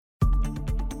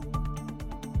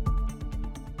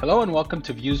Hello and welcome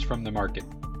to Views from the Market,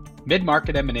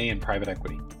 Mid-Market M&A and Private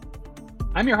Equity.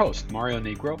 I'm your host, Mario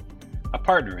Negro, a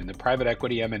partner in the Private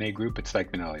Equity M&A group at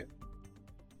Stikeman Elliott.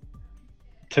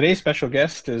 Today's special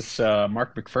guest is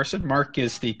Mark McPherson. Mark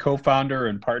is the co-founder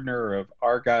and partner of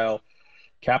Argyle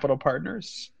Capital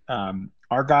Partners.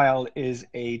 Argyle is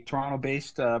a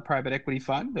Toronto-based private equity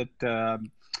fund that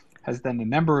has done a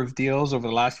number of deals over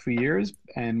the last few years.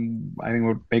 And I think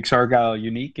what makes Argyle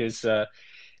unique is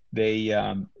they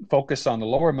focus on the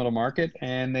lower middle market,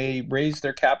 and they raise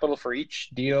their capital for each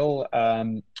deal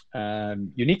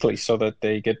uniquely so that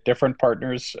they get different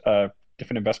partners,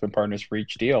 different investment partners for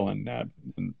each deal. And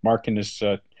Mark and his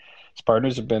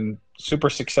partners have been super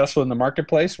successful in the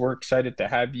marketplace. We're excited to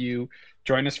have you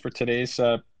join us for today's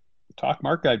talk.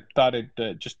 Mark, I thought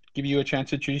I'd just give you a chance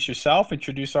to introduce yourself,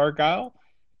 introduce Argyle.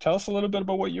 Tell us a little bit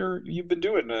about what you've been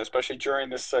doing, especially during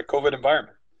this COVID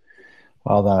environment.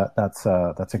 Well, that's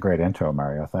a great intro,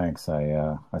 Mario. Thanks.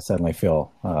 I suddenly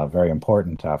feel very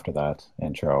important after that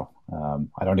intro.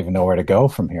 I don't even know where to go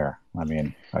from here. I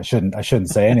mean, I shouldn't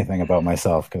say anything about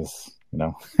myself because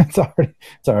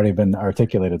it's already been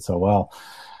articulated so well.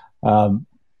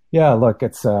 Yeah, look,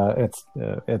 it's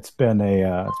been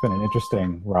an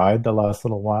interesting ride the last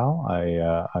little while.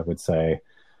 I would say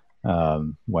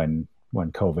when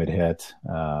COVID hit,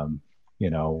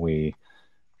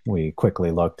 we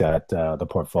quickly looked at the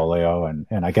portfolio, and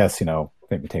I guess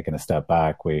maybe taking a step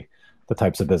back, the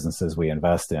types of businesses we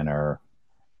invest in are,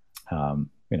 now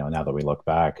that we look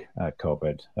back at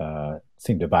COVID,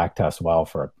 seemed to backtest well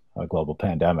for a global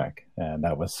pandemic, and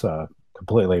that was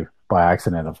completely by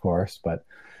accident, of course. But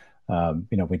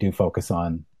we do focus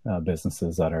on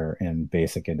businesses that are in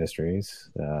basic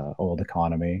industries, old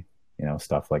economy,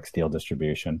 stuff like steel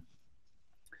distribution,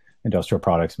 industrial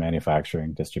products,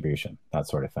 manufacturing, distribution, that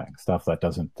sort of thing. Stuff that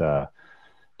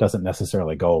doesn't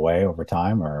necessarily go away over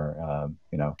time, or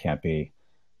can't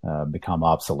become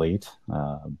obsolete,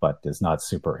 but is not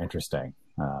super interesting.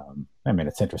 I mean,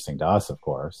 it's interesting to us, of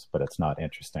course, but it's not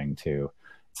interesting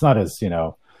it's not as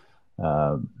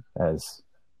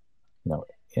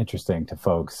interesting to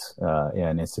folks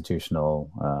in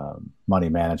institutional money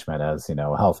management as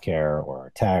healthcare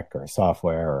or tech or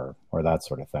software or that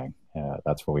sort of thing.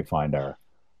 That's where we find our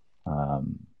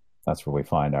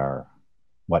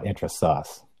what interests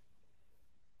us.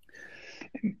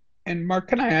 And Mark,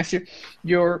 can I ask you,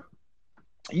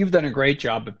 you've done a great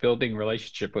job of building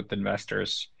relationship with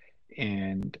investors,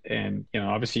 and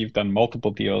obviously you've done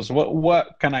multiple deals.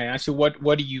 What can I ask you?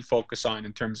 What do you focus on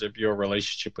in terms of your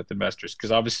relationship with investors?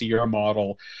 Because obviously your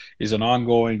model is an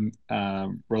ongoing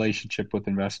relationship with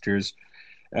investors.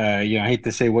 I hate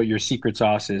to say what your secret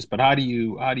sauce is, but how do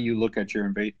you look at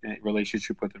your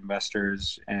relationship with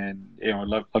investors? And I'd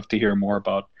love to hear more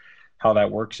about how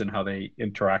that works and how they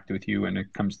interact with you when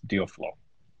it comes to deal flow.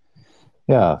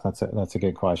 Yeah, that's a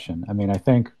good question. I mean, I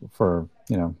think for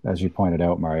as you pointed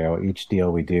out, Mario, each deal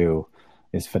we do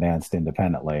is financed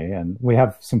independently, and we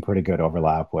have some pretty good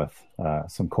overlap with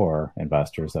some core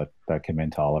investors that come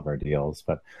into all of our deals.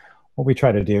 But what we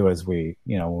try to do is when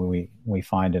we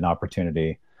find an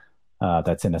opportunity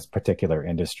that's in this particular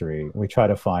industry, we try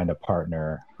to find a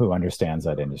partner who understands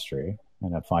that industry,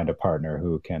 and find a partner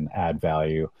who can add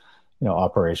value,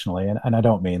 operationally. And I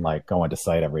don't mean like going to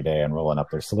site every day and rolling up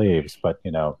their sleeves, but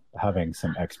having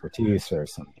some expertise or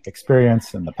some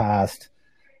experience in the past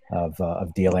of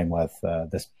dealing with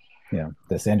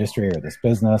this industry or this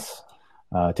business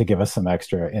to give us some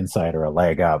extra insight or a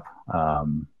leg up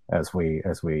as we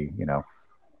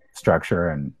structure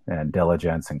and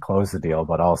diligence and close the deal,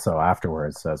 but also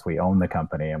afterwards as we own the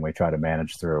company and we try to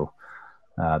manage through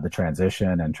the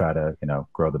transition and try to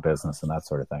grow the business and that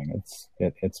sort of thing.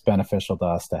 It's beneficial to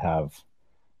us to have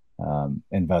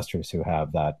investors who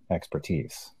have that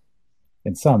expertise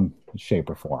in some shape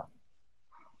or form.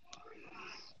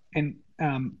 And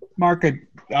Mark,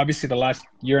 obviously the last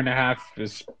year and a half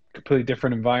is a completely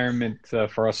different environment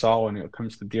for us all when it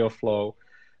comes to deal flow.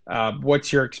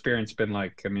 What's your experience been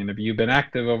like? I mean, have you been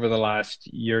active over the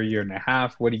last year and a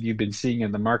half? What have you been seeing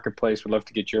in the marketplace? We'd love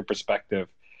to get your perspective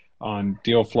on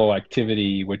deal flow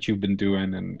activity, what you've been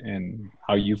doing, and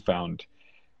how you found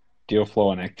deal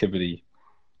flow and activity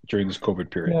during this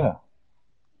COVID period.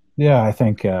 Yeah, I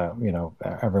think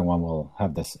everyone will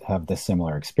have this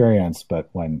similar experience. But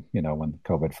when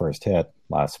COVID first hit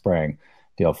last spring,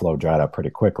 deal flow dried up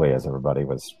pretty quickly as everybody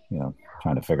was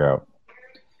trying to figure out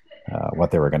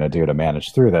what they were going to do to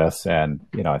manage through this. And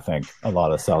I think a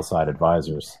lot of sell side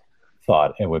advisors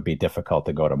thought it would be difficult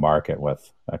to go to market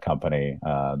with a company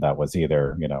that was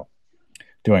either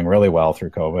doing really well through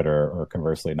COVID, or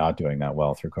conversely not doing that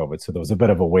well through COVID. So there was a bit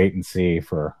of a wait and see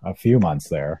for a few months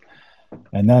there.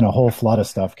 And then a whole flood of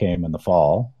stuff came in the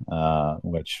fall,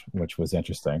 which was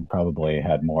interesting. Probably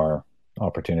had more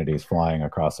opportunities flying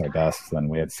across our desks than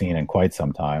we had seen in quite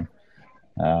some time.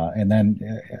 And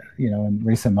then, in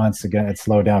recent months, again, it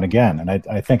slowed down again. And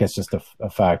I think it's just a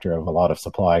factor of a lot of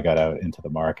supply got out into the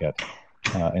market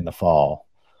in the fall.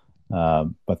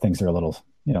 But things are a little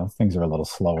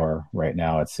slower right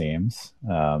now, it seems,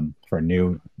 for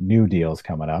new deals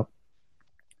coming up.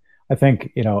 I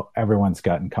think, everyone's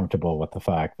gotten comfortable with the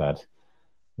fact that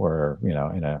we're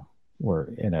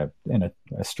in a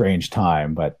strange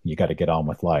time, but you got to get on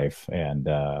with life, and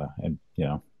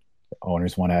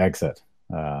owners want to exit.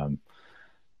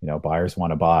 Buyers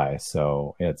want to buy.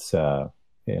 So it's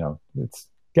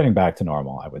getting back to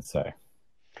normal, I would say.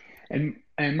 And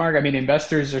Mark, I mean,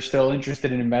 investors are still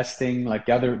interested in investing, like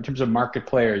in terms of market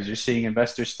players. You're seeing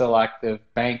investors still active,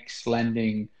 banks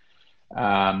lending.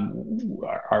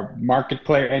 Are market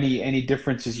player any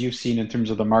differences you've seen in terms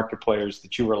of the market players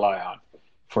that you rely on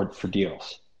for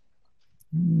deals?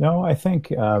 No, I think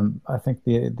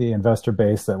the investor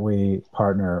base that we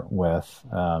partner with,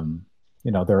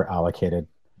 they're allocated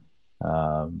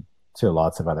to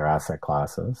lots of other asset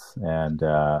classes, and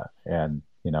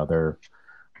they're,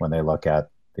 when they look at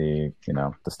the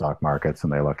stock markets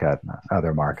and they look at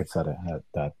other markets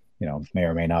that may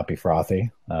or may not be frothy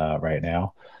right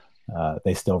now.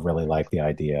 They still really like the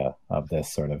idea of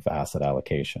this sort of asset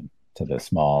allocation to the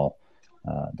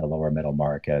the lower middle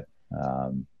market,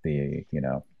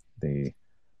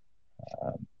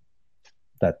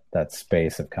 that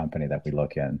space of company that we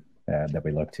look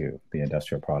to, the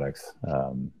industrial products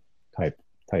type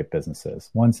businesses,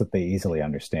 ones that they easily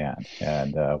understand,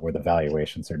 and where the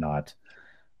valuations are not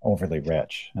overly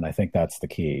rich. And I think that's the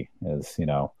key. Is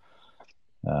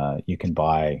you can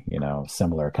buy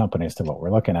similar companies to what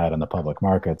we're looking at in the public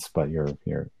markets, but you're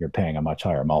paying a much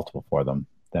higher multiple for them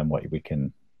than what we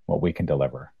can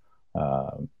deliver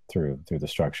through the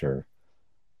structure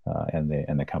and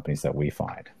the companies that we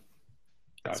find.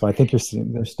 So I think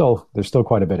there's still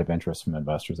quite a bit of interest from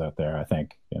investors out there. I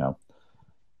think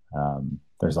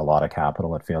there's a lot of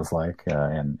capital, it feels like,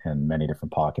 in many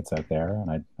different pockets out there,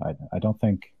 and I don't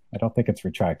think it's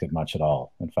retracted much at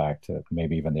all. In fact,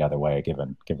 maybe even the other way,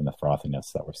 given the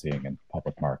frothiness that we're seeing in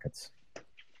public markets.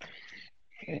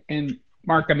 And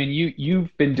Mark, I mean,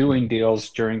 you've been doing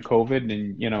deals during COVID,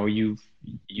 and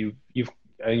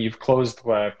you've closed,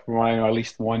 from what I know, at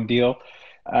least one deal.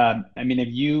 I mean, have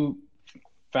you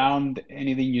found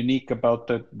anything unique about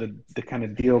the kind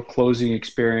of deal closing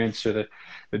experience, or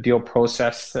the deal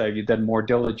process? Have you done more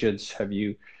diligence? Have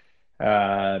you,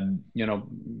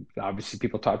 obviously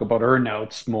people talk about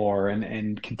earnouts more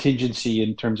and contingency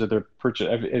in terms of their purchase.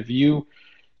 Have you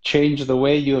changed the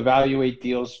way you evaluate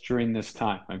deals during this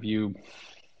time? Have you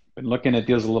been looking at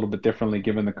deals a little bit differently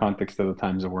given the context of the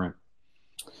times that we're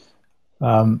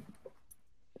in?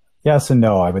 Yes and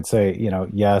no. I would say,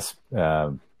 yes.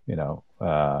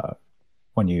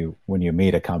 When you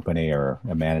meet a company or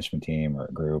a management team or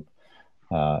a group,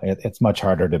 it's much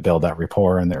harder to build that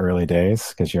rapport in the early days,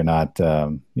 because you're not,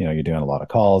 you're doing a lot of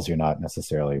calls. You're not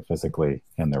necessarily physically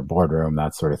in their boardroom,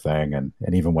 that sort of thing. And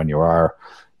even when you are,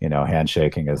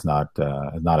 handshaking is not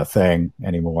a thing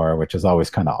anymore, which is always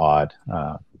kind of odd,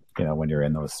 when you're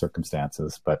in those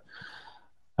circumstances. But,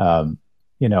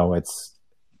 it's,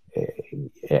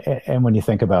 and when you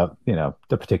think about, the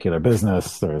particular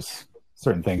business, there's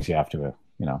certain things you have to,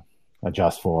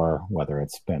 adjust for, whether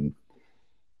it's been,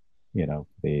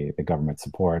 the government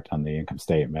support on the income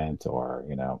statement, or,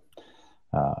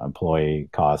 employee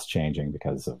costs changing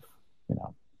because of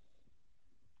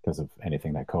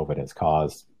anything that COVID has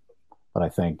caused. But I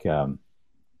think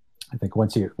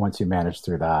once you manage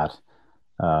through that,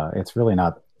 it's really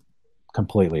not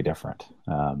completely different.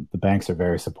 The banks are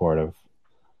very supportive.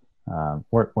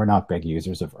 We're not big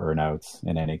users of earnouts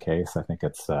in any case. I think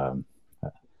it's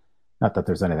not that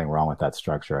there's anything wrong with that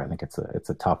structure. I think it's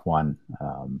a tough one.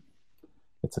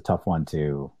 It's a tough one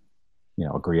to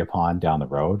agree upon down the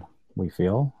road, we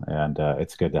feel, and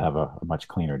it's good to have a much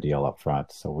cleaner deal up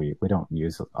front. So we don't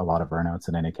use a lot of earnouts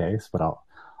in any case, but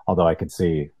although I could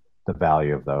see the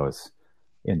value of those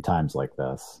in times like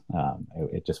this,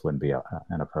 it just wouldn't be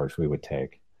an approach we would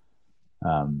take.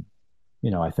 I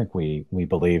think we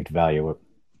believed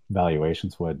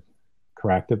valuations would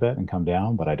correct a bit and come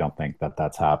down, but I don't think that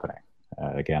that's happening.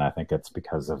 Again, I think it's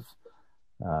because of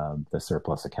the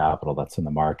surplus of capital that's in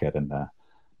the market, and the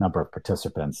number of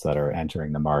participants that are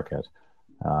entering the market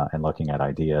and looking at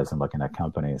ideas and looking at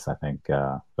companies. I think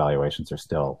valuations are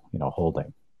still,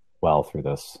 holding well through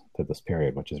this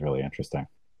period, which is really interesting.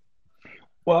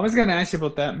 Well, I was going to ask you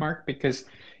about that, Mark, because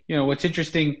what's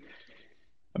interesting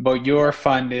about your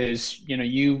fund is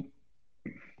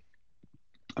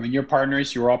I mean, your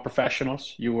partners, you were all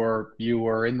professionals. You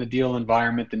were in the deal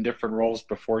environment in different roles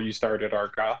before you started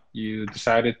Argyle. You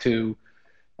decided to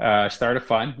start a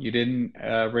fund. You didn't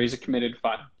raise a committed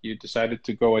fund. You decided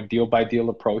to go a deal by deal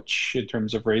approach in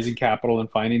terms of raising capital and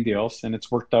finding deals, and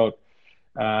it's worked out,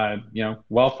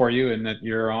 well for you, and that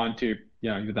you're on to,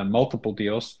 you've done multiple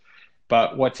deals.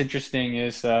 But what's interesting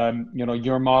is,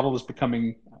 your model is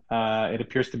becoming, it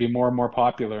appears to be more and more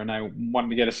popular. And I wanted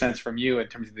to get a sense from you in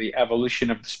terms of the evolution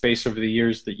of the space over the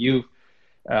years that you've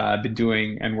been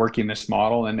doing and working this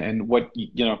model, and what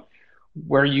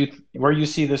where you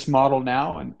see this model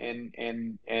now,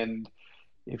 and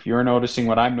if you're noticing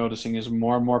what I'm noticing is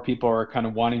more and more people are kind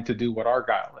of wanting to do what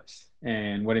Argyle is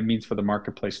and what it means for the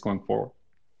marketplace going forward.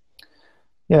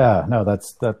 Yeah, no,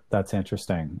 that's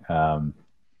interesting.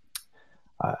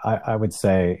 I would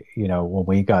say, when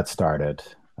we got started,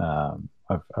 a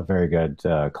very good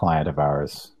client of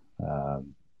ours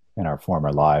in our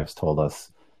former lives told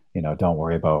us, don't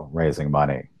worry about raising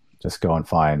money. Just go and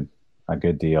find a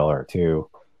good deal or two,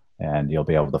 and you'll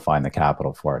be able to find the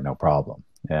capital for it, no problem.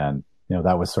 And,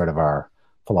 that was sort of our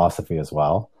philosophy as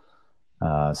well.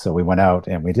 So we went out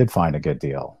and we did find a good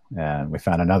deal, and we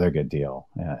found another good deal,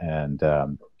 and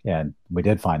we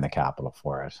did find the capital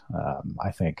for it.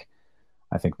 I think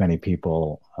many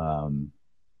people,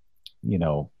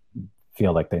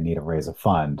 feel like they need to raise a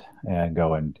fund and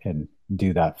go and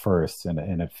do that first. And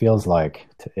it it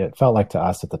felt like to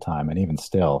us at the time, and even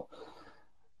still,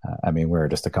 I mean, we were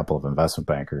just a couple of investment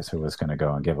bankers who was going to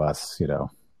go and give us,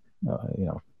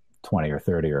 20 or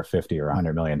 30 or 50 or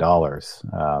 $100 million.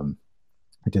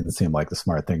 It didn't seem like the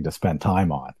smart thing to spend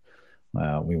time on.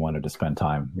 We wanted to spend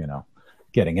time,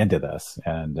 getting into this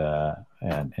and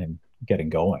getting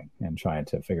going and trying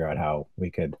to figure out how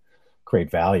we could create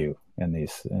value in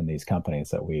these companies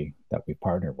that we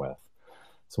partnered with.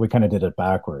 So we kind of did it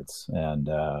backwards, and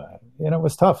it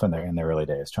was tough in the early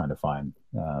days trying to find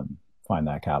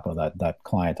that capital. That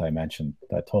client I mentioned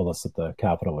that told us that the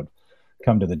capital would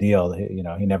come to the deal, he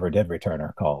never did return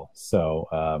our call.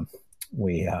 So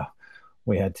we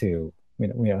had to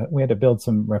we had to build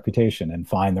some reputation and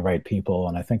find the right people,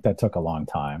 and I think that took a long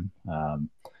time.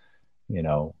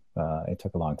 It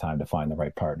took a long time to find the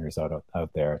right partners out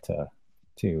there to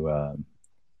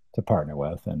partner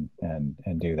with and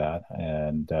do that.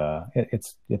 And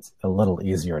it's a little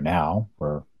easier now.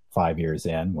 We're 5 years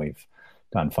in. We've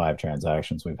done 5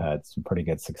 transactions. We've had some pretty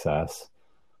good success.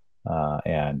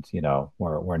 And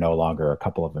we're no longer a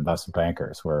couple of investment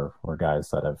bankers. We're guys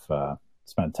that have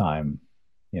spent time,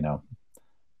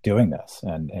 doing this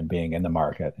and being in the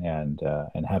market and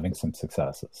having some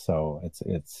successes. So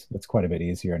it's quite a bit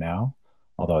easier now,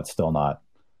 although it's still not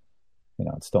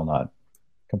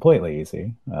completely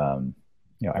easy.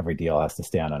 Every deal has to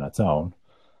stand on its own.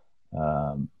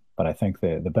 But I think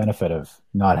the benefit of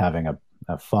not having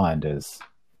a fund is,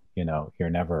 you're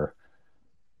never,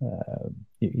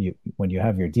 when you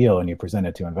have your deal and you present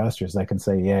it to investors, they can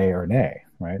say yay or nay,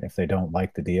 right? If they don't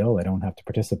like the deal, they don't have to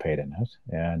participate in it.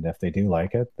 And if they do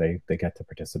like it, they get to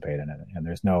participate in it. And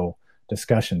there's no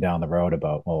discussion down the road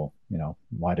about, well,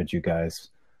 why did you guys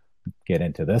get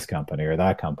into this company or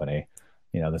that company?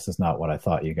 This is not what I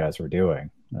thought you guys were doing.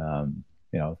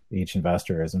 Each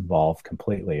investor is involved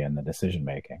completely in the decision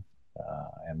making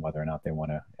and whether or not they want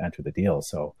to enter the deal.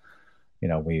 So,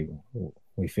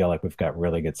 we feel like we've got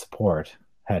really good support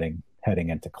heading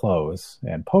into close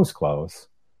and post close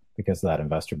because that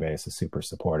investor base is super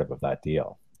supportive of that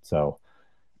deal. So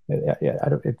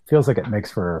it feels like it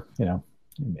makes for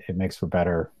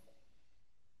better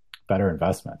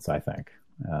investments, I think.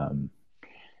 And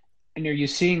are you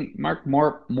seeing, Mark,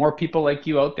 more people like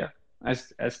you out there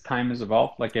as time has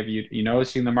evolved? Like, have you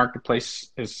noticing the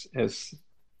marketplace has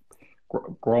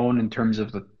grown in terms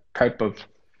of the type of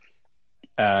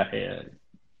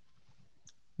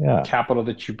capital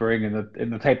that you bring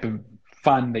and the type of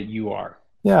fund that you are?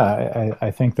 Yeah, I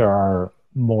think there are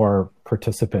more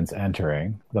participants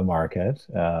entering the market.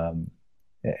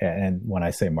 And when I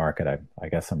say market, I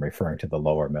guess I'm referring to the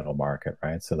lower middle market,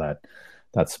 right? So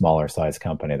that smaller size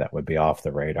company that would be off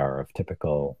the radar of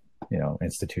typical,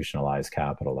 institutionalized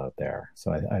capital out there.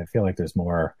 So I feel like there's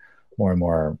more and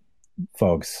more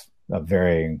folks of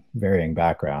varying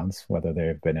backgrounds, whether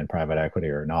they've been in private equity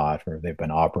or not, or they've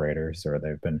been operators, or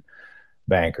they've been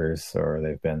bankers, or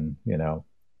they've been,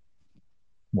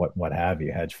 what have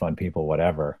you, hedge fund people,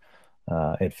 whatever.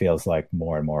 It feels like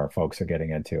more and more folks are getting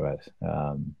into it.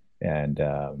 And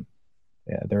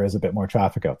there is a bit more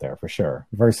traffic out there for sure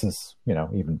versus,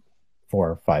 even 4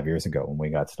 or 5 years ago when we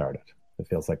got started. It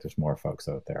feels like there's more folks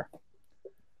out there.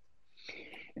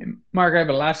 And Mark, I have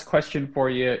a last question for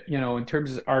you. In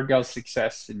terms of Argyle's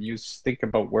success, and you think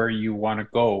about where you want to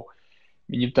go. I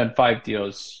mean, you've done 5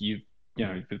 deals. You've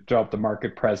developed a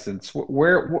market presence.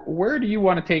 Where do you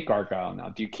want to take Argyle now?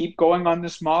 Do you keep going on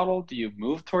this model? Do you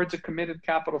move towards a committed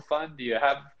capital fund? Do you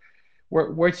have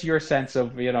what's your sense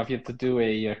of, if you have to do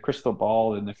a crystal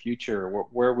ball in the future,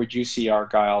 where would you see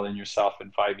Argyle and yourself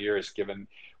in 5 years, given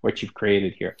what you've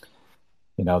created here?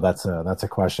 That's a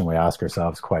question we ask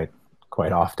ourselves quite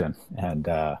often, and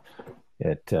I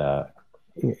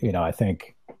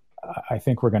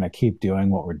think we're going to keep doing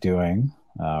what we're doing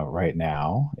right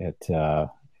now.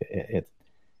 It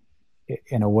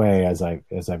in a way, as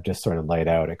I've just sort of laid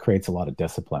out, it creates a lot of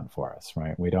discipline for us,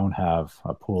 right? We don't have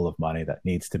a pool of money that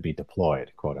needs to be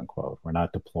deployed, quote unquote. We're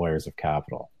not deployers of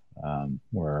capital.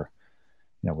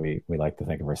 We like to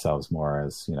think of ourselves more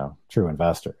as, true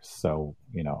investors. So,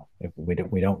 if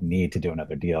we don't need to do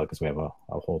another deal because we have a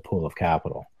whole pool of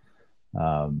capital.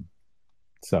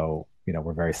 So,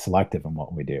 we're very selective in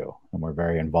what we do, and we're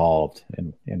very involved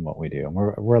in what we do. And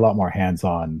we're a lot more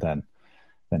hands-on than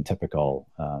typical,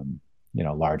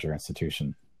 larger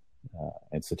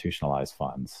institutionalized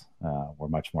funds. We're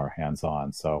much more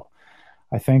hands-on. So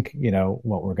I think,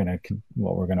 what we're going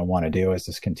to want to do is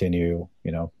just continue,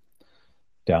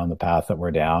 down the path that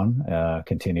we're down,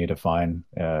 continue to find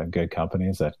good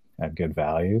companies at good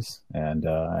values and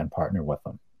partner with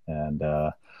them.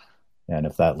 And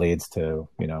if that leads to,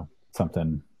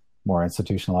 something more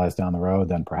institutionalized down the road,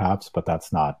 then perhaps, but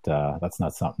that's not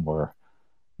something we're,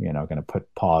 going to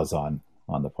put pause on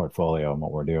the portfolio and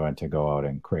what we're doing to go out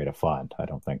and create a fund. I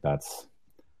don't think that's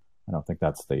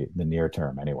the near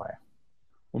term anyway.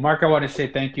 Well, Mark, I want to say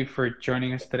thank you for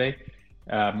joining us today.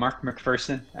 Mark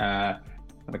McPherson,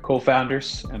 the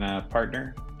co-founders and a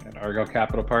partner at Argyle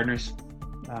Capital Partners.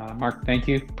 Mark, thank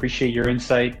you. Appreciate your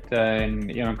insight,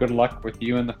 and good luck with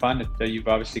you and the fund. You've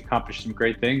obviously accomplished some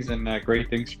great things, and great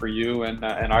things for you and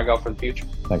Argyle for the future.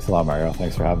 Thanks a lot, Mario.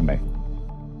 Thanks for having me.